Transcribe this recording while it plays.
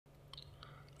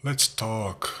Let's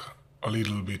talk a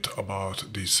little bit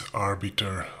about this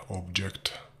Arbiter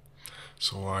object.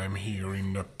 So I'm here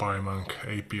in the Pymunk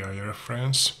API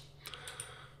reference.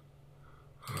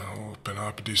 I'll open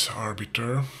up this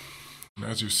Arbiter. And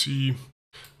as you see,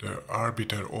 the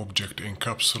Arbiter object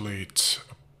encapsulates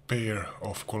a pair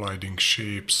of colliding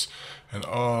shapes and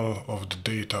all of the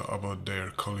data about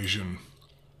their collision.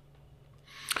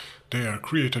 They are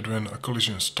created when a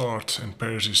collision starts and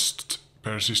persists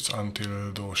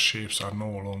until those shapes are no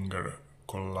longer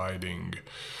colliding.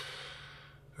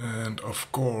 And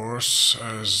of course,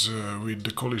 as with the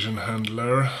collision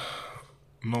handler,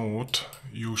 note,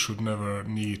 you should never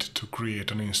need to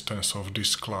create an instance of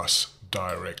this class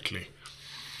directly.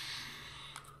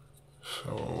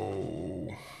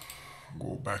 So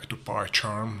go back to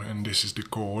PyCharm, and this is the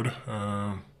code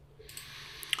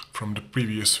from the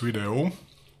previous video.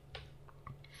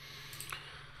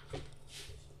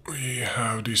 We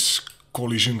have these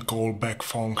collision callback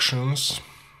functions,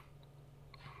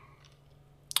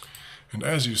 and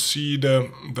as you see,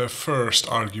 the first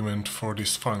argument for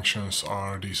these functions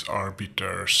are these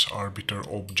arbiter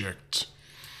objects.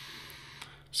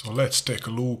 So let's take a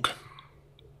look.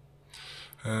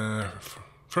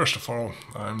 First of all,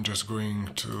 I'm just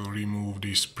going to remove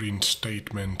this print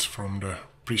statement from the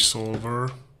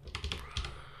pre-solver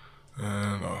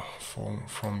and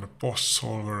from the post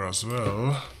solver as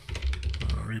well.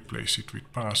 Replace it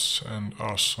with pass, and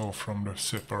also from the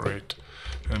separate,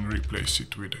 and replace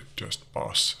it with just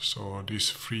pass. So these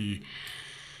three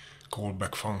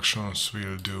callback functions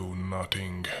will do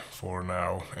nothing for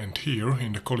now. And here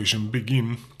in the collision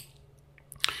begin,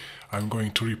 I'm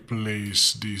going to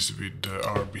replace this with the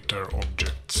arbiter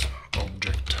object.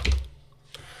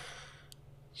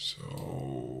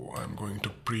 So I'm going to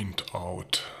print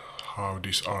out how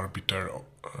this arbiter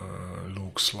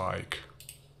looks like.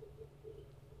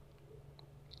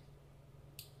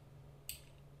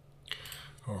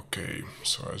 Okay,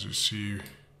 so as you see,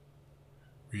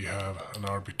 we have an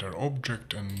arbiter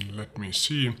object, and let me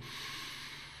see.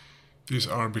 This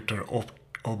arbiter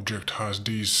object has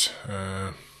these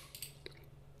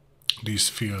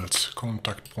fields: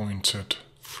 contact point set,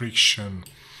 friction,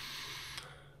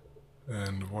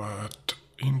 and what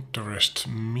interests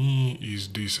me is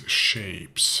these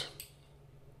shapes.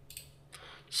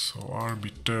 So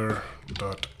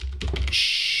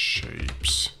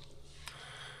arbiter.shapes,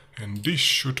 and this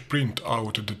should print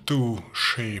out the two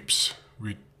shapes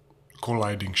with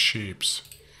colliding shapes.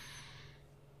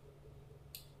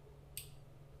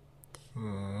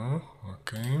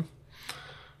 Okay,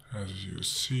 as you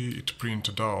see, it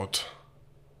printed out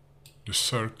the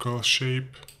circle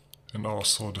shape and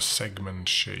also the segment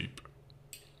shape.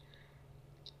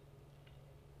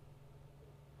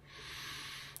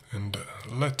 And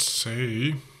let's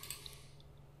say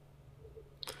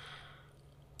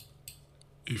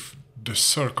if the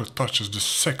circle touches the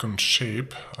second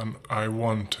shape and I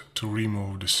want to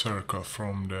remove the circle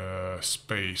from the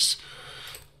space.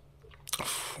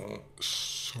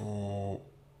 So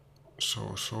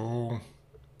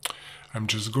I'm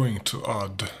just going to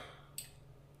add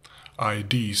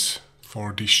IDs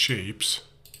for these shapes.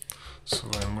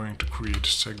 So I'm going to create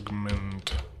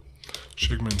segment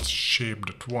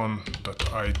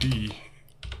shape.1.id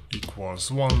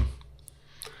equals 1,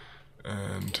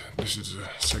 and this is a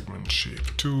segment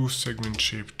shape 2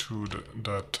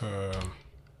 that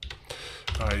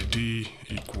id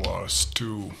equals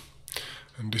 2,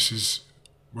 and this is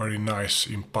very nice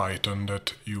in Python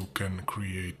that you can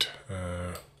create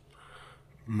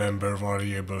member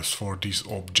variables for these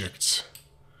objects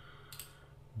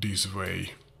this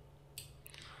way.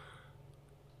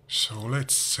 So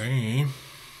let's say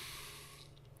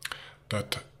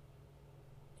that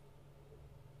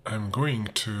I'm going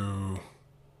to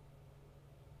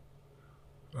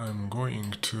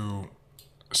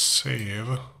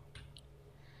save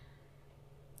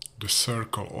the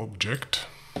circle object,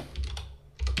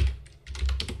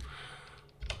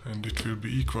 and it will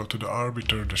be equal to the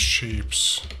arbiter the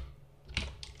shapes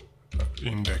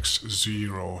index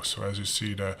 0. So as you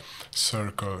see, the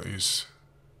circle is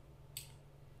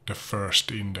the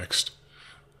first index,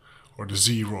 or the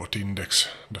 0th index,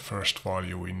 the first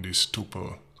value in this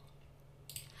tuple.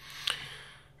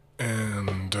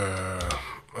 And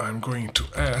I'm going to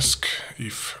ask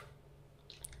if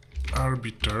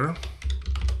arbiter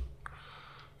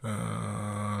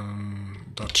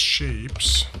dot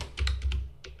shapes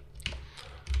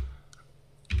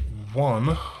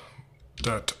 1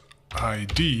 that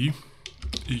id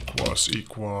equals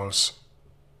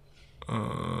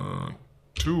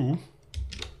 2.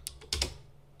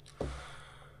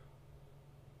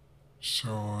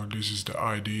 So this is the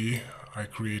ID I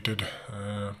created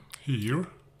here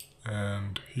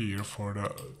and here for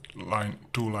the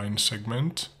two-line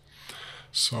segment.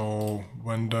 So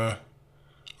when the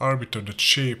arbiter that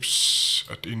shapes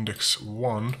at index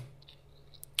 1,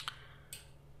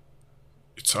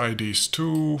 its ID is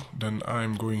 2, then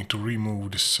I'm going to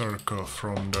remove the circle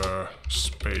from the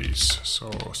space.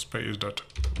 So space dot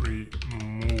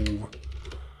remove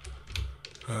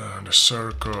the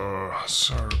circle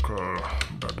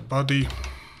dot body,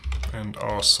 and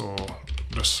also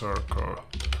the circle.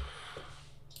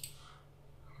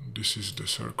 This is the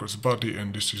circle's body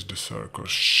and this is the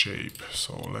circle's shape.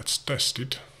 So let's test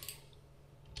it.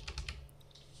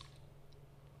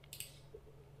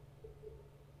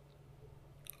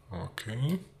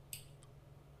 Okay.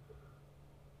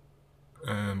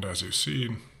 And as you see,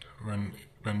 when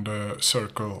the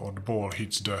circle or the ball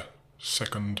hits the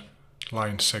second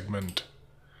line segment,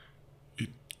 it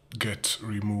gets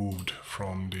removed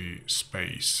from the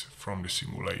space, from the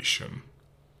simulation.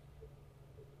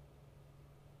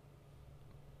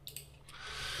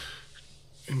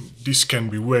 And this can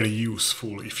be very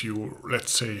useful if you,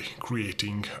 let's say,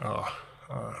 creating a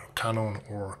cannon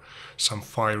or some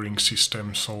firing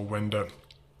system, so when the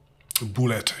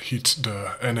bullet hits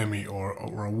the enemy or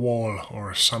a wall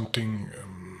or something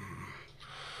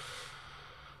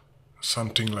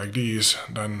something like this,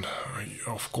 then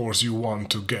of course you want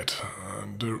to get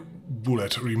the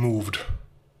bullet removed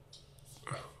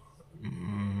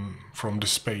from the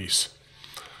space.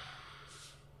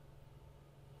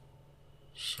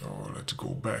 So let's go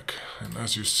back, and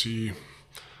as you see,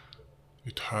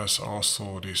 it has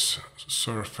also this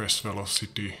surface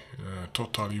velocity,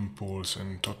 total impulse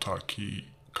and total key.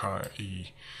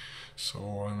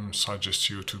 So I suggest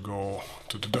you to go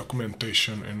to the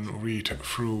documentation and read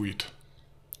through it.